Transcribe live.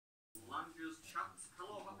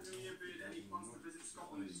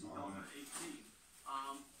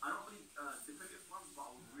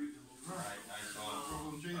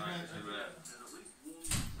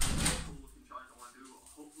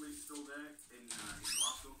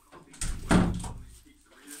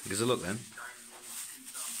Gives a look then.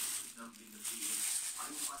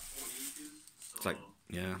 It's like,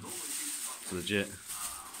 yeah, it's legit.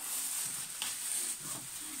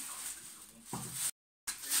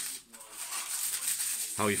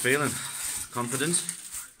 How are you feeling? Confident?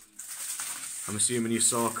 I'm assuming you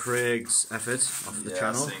saw Craig's effort off the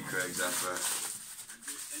channel. I've seen Craig's effort.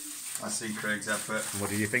 I've seen Craig's effort. What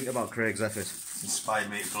do you think about Craig's effort? It's inspired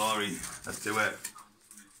me to glory. Let's do it.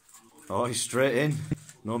 Oh, he's straight in.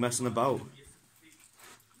 No messing about.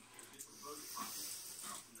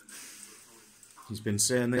 He's been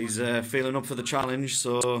saying that he's feeling up for the challenge,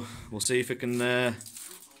 so we'll see if he can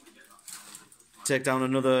take down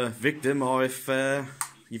another victim, or if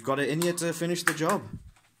you've got it in you to finish the job.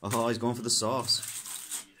 Oh, he's going for the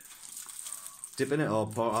sauce. Dipping it, or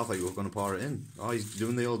pour, I thought you were going to pour it in. Oh, he's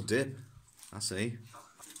doing the old dip. I see.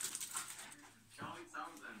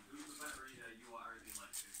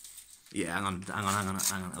 Yeah, hang on.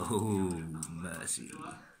 Oh, mercy.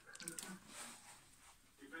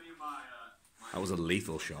 That was a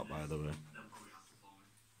lethal shot, by the way.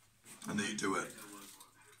 I knew you'd do it.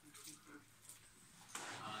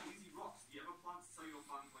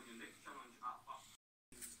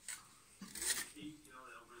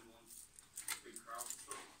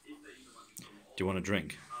 Do you want a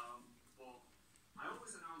drink?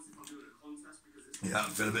 Yeah, I'm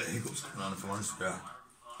feeling a bit of hiccups coming on, if I'm honest with you.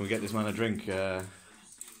 Can we get this man a drink,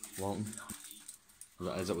 Walton?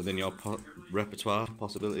 Is that within your repertoire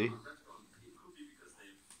possibility?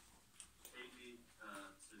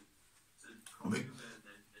 I mean,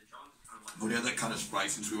 we've only had that kind of Sprite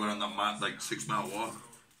since we went on that mad, like, 6-mile walk.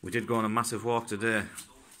 We did go on a massive walk today.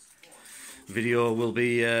 Video will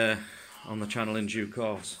be on the channel in due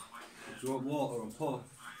course. Do you want water or pot?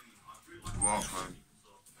 Water,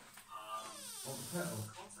 man.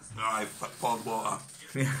 Alright, poured water.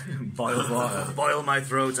 Boiled water. Boil my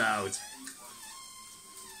throat out.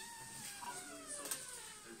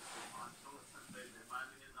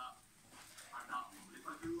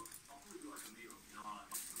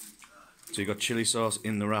 So you got chili sauce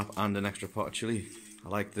in the wrap and an extra pot of chili. I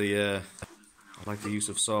like the use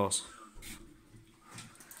of sauce.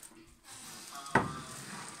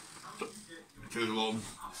 Cheers, Walton.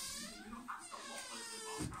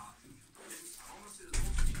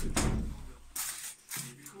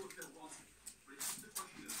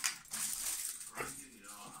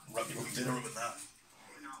 Wrap your dinner up with that.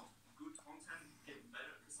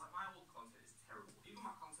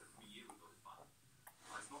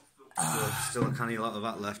 Still a canny lot of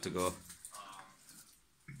that left to go.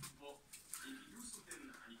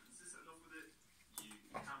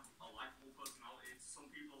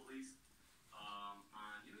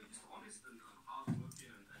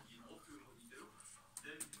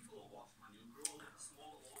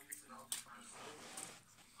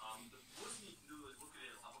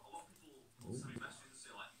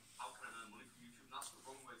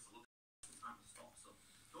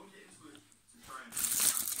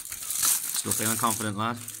 Still feeling confident,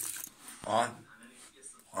 lad? On.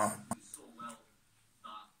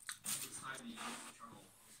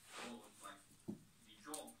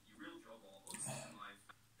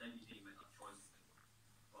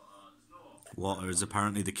 Water is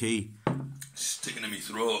apparently the key. Sticking in my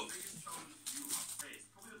throat.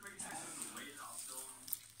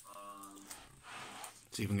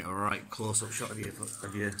 See if we can get a right close-up shot of you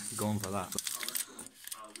going for that.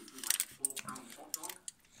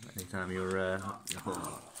 Anytime you're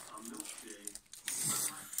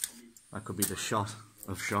that could be the shot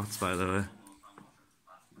of shots, by the way.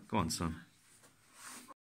 Go on, son.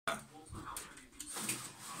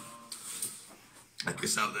 I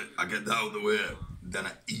get that out of the way, then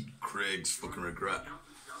I eat Craig's fucking regret.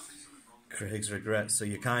 Craig's regret. So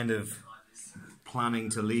you're kind of planning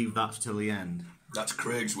to leave that till the end. That's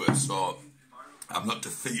Craig's way, so I'm not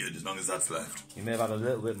defeated as long as that's left. You may have had a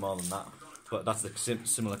little bit more than that, but that's the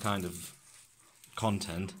similar kind of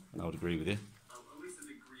content. I would agree with you.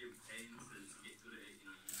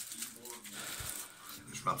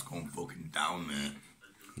 This rap's going fucking down, mate.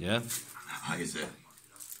 Yeah. How is it?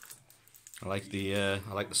 I like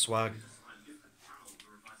the swag.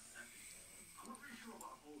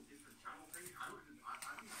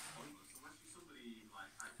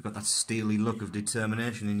 You've got that steely look of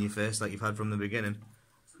determination in your face like you've had from the beginning.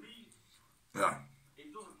 Yeah.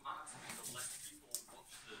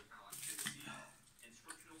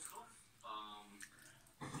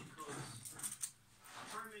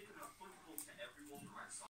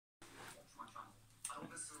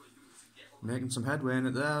 Making some headway in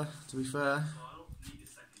it there, to be fair.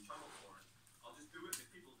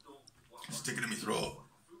 Stick it in my throat.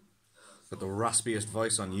 Got the raspiest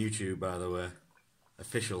voice on YouTube, by the way.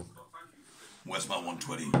 Official. Where's my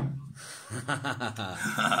 120?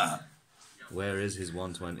 Where is his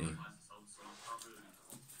 120?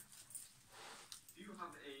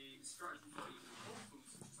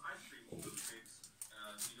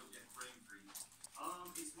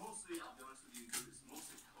 It's mostly, I'll be honest with you, it's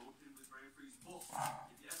mostly coated with brain freeze, but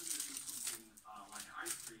if you're ever going to do something like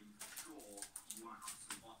ice cream, sure, you might have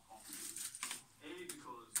some black coffee.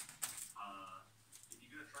 Because if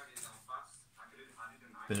you're going to try to get it down fast, I did an ice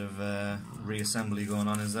Bit of reassembly going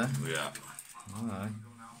on, is there? Yeah. Alright.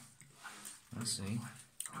 I see.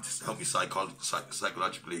 Just help me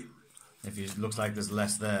psychologically. If it looks like there's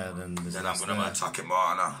less there, then there's Then less I'm going to there. attack it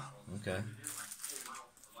more now. Okay.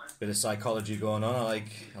 Bit of psychology going on. I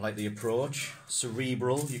like the approach.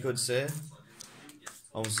 Cerebral, you could say.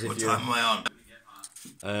 Obviously, What if time am I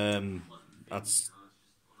on? that's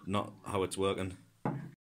not how it's working.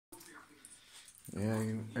 Yeah,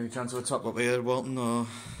 any chance of a top up here, Walton, or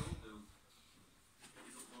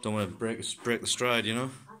don't want to break the stride, you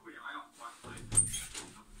know?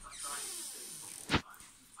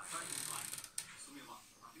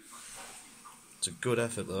 It's a good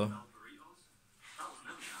effort, though.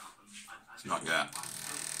 It's not yet.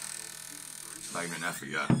 It's not even an effort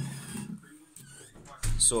yet.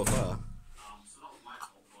 So far.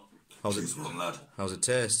 How's Cheers, it? one lad. How's it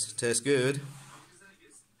taste? Tastes good.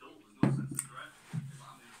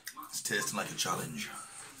 It's tasting like a challenge.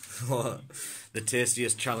 What? The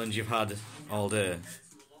tastiest challenge you've had all day?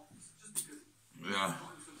 Yeah.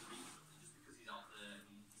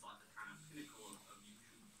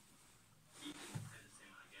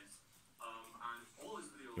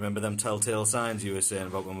 Remember them telltale signs you were saying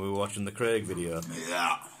about when we were watching the Craig video?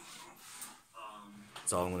 Yeah.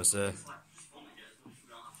 That's all I'm going to say.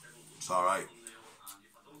 It's alright.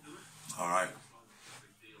 Alright.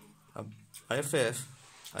 I have faith.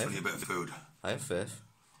 It's only a bit of food. I have faith.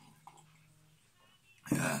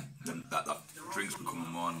 Yeah. That drink's becoming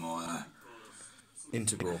more and more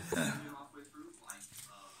Integral. yeah.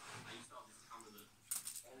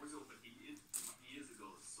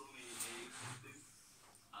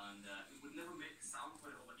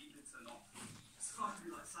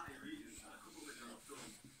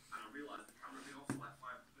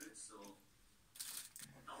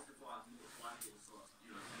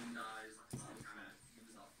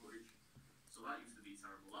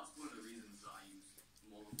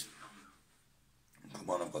 Come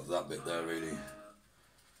on, I've got that bit there really.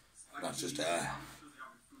 That's just air.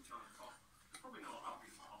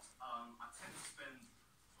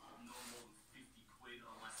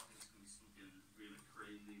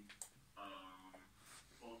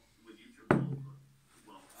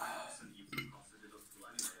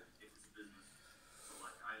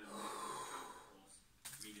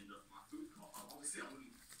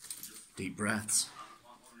 Deep breaths.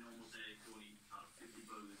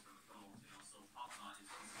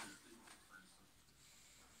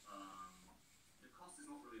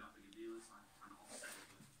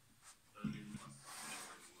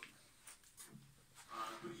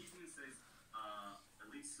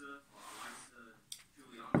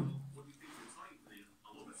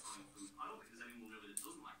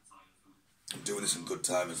 I'm doing this in good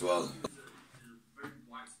time as well.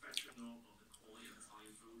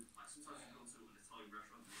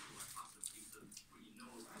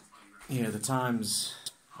 Yeah, the times,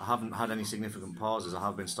 I haven't had any significant pauses. I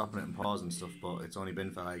have been stopping it and pausing stuff, but it's only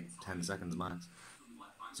been for like 10 seconds max.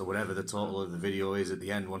 So whatever the total of the video is at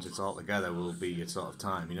the end, once it's all together, will be your sort of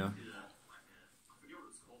time, you know?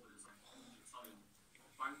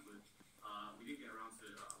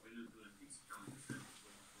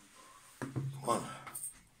 Come on.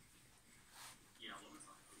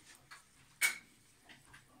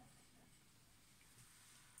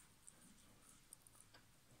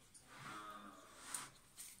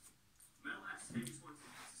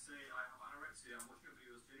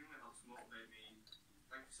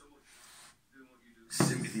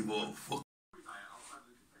 Sympathy walk, fuck.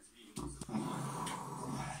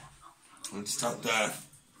 Understand there.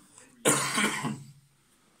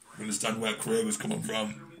 Understand where Craig was coming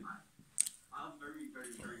from.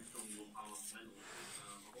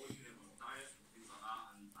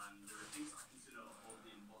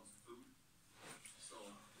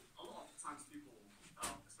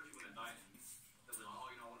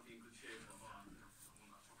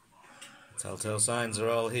 Telltale signs are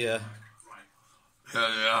all here.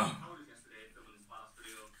 Yeah.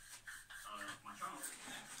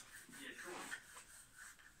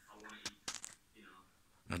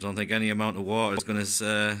 I don't think any amount of water is going to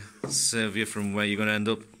save you from where you're going to end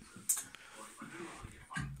up.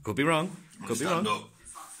 Could be wrong. Could be wrong. Up.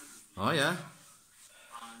 Oh yeah.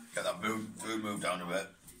 Get that food moved down a bit.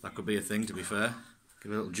 That could be a thing, to be fair.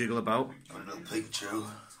 Give it a little jiggle about. Got a little Pikachu.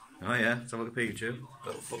 Oh yeah, let's have a look at Pikachu.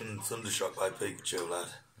 Little fucking thundershock by Pikachu, lad.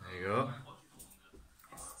 There you go.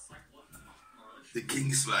 The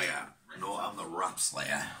Kingslayer. No, I'm the Rap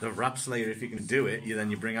Slayer. The Rap Slayer, if you can do it, then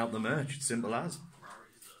you bring out the merch. It's simple as.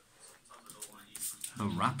 The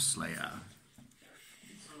Rap Slayer.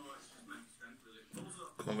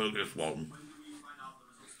 Come on, look at this one.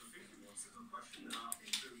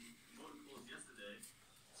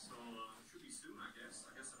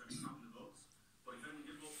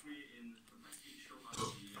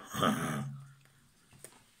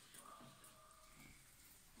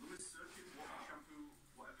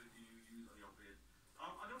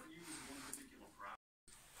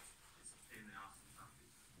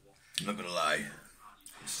 I'm not gonna lie,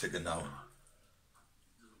 I'm sick of now.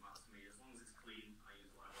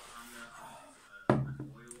 I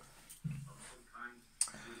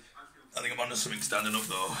think I'm onto something standing up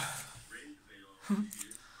though.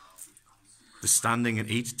 The standing and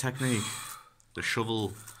eat technique. The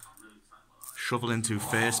shovel into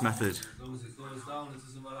face method. As long as it goes down, it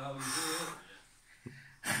doesn't matter how you do it.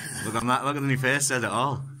 Look at that, look at the new face, said it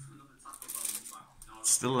all. It's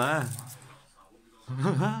still there.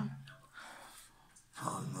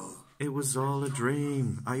 Oh no. It was all a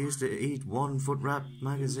dream. I used to eat one foot wrap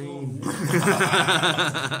magazine.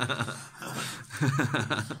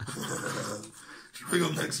 Bring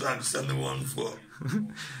up next time, send the 1 foot.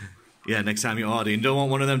 Yeah, next time you order, you don't want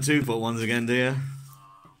one of them 2 foot ones again, do you?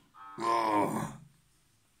 Oh.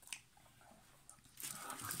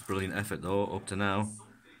 Brilliant effort though, up to now.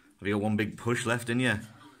 Have you got one big push left in you?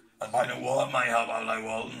 I might know what might help out like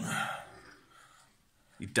Walton.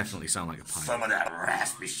 You definitely sound like a pirate. Some of that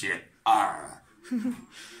raspy shit. Arr.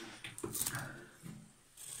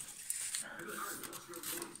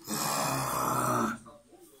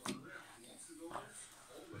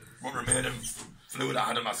 What remaining fluid I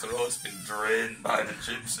had in my throat's been drained by the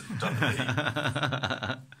chips and done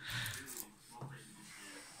the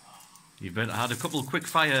You've had a couple of quick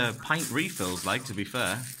fire pint refills, like, to be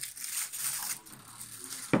fair.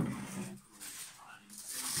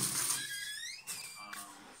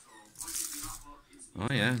 Oh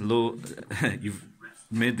yeah, low. You've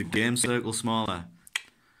made the game circle smaller.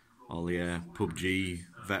 All the PUBG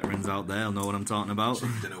veterans out there will know what I'm talking about.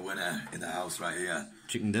 chicken dinner winner in the house right here.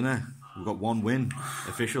 Chicken dinner. We've got 1 win.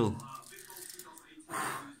 Official.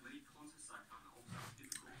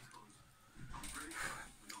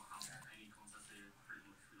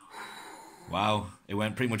 Wow, it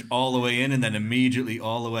went pretty much all the way in and then immediately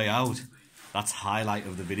all the way out. That's highlight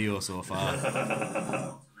of the video so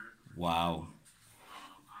far. Wow.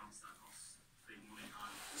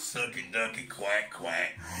 Sucky ducky quack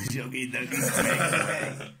quack. Sucky ducky quack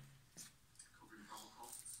quack.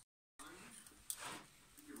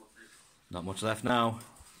 Not much left now.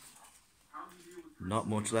 Not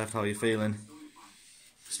much left. How are you feeling?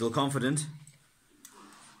 Still confident?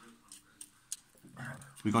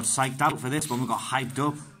 We got psyched out for this one. We got hyped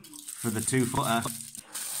up for the 2 footer.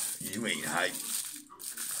 You ain't hype.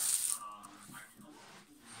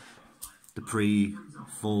 The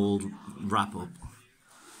pre-fold wrap up.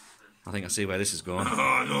 I think I see where this is going.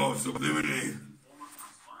 Oh no, sublimity.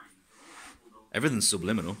 Everything's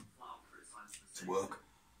subliminal. It's work.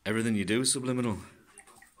 Everything you do is subliminal.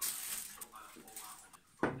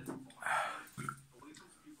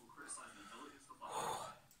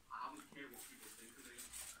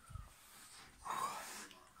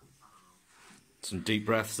 Some deep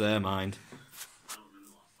breaths there, mind.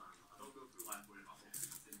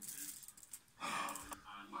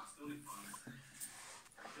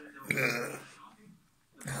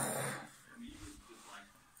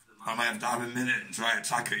 I might have to have a minute and try to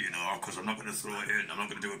attack it, you know, because I'm not going to throw it in. I'm not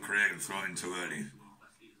going to do a Craig and throw it in too early.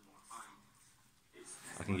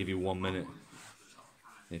 I can give you 1 minute.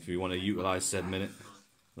 If you want to utilise said minute,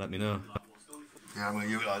 let me know. Yeah, I'm going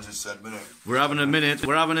to utilise this said minute. We're having a minute.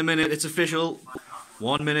 We're having a minute. It's official.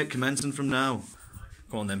 1 minute commencing from now.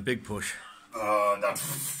 Come on then, big push. Oh,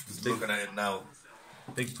 that's looking at it now.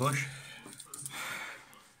 Big push.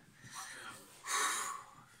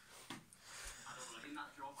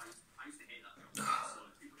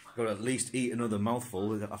 Got to at least eat another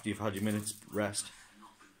mouthful after you've had your minute's rest.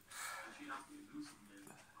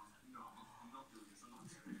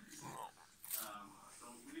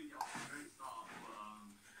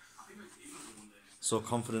 So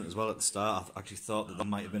confident as well at the start. I actually thought that there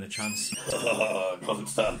might have been a chance. Oh, I wasn't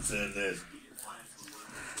starting saying this.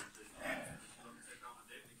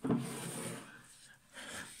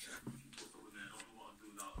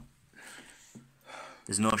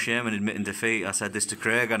 There's no shame in admitting defeat. I said this to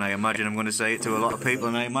Craig, and I imagine I'm going to say it to a lot of people,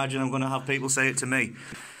 and I imagine I'm going to have people say it to me.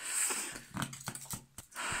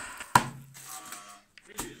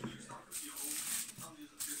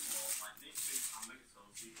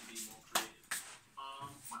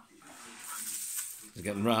 It's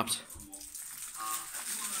getting wrapped.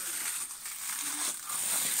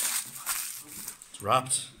 It's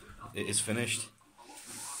wrapped. It is finished.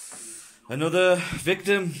 Another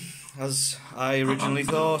victim, as I originally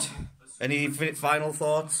thought. Any final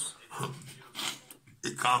thoughts?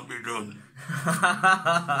 It can't be done.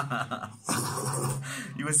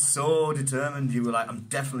 You were so determined. You were like, I'm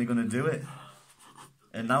definitely going to do it.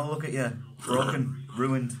 And now look at you. Broken.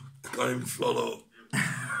 Ruined. Can't even swallow.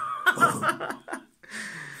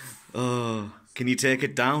 Oh, can you take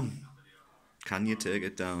it down? Can you take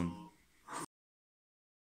it down?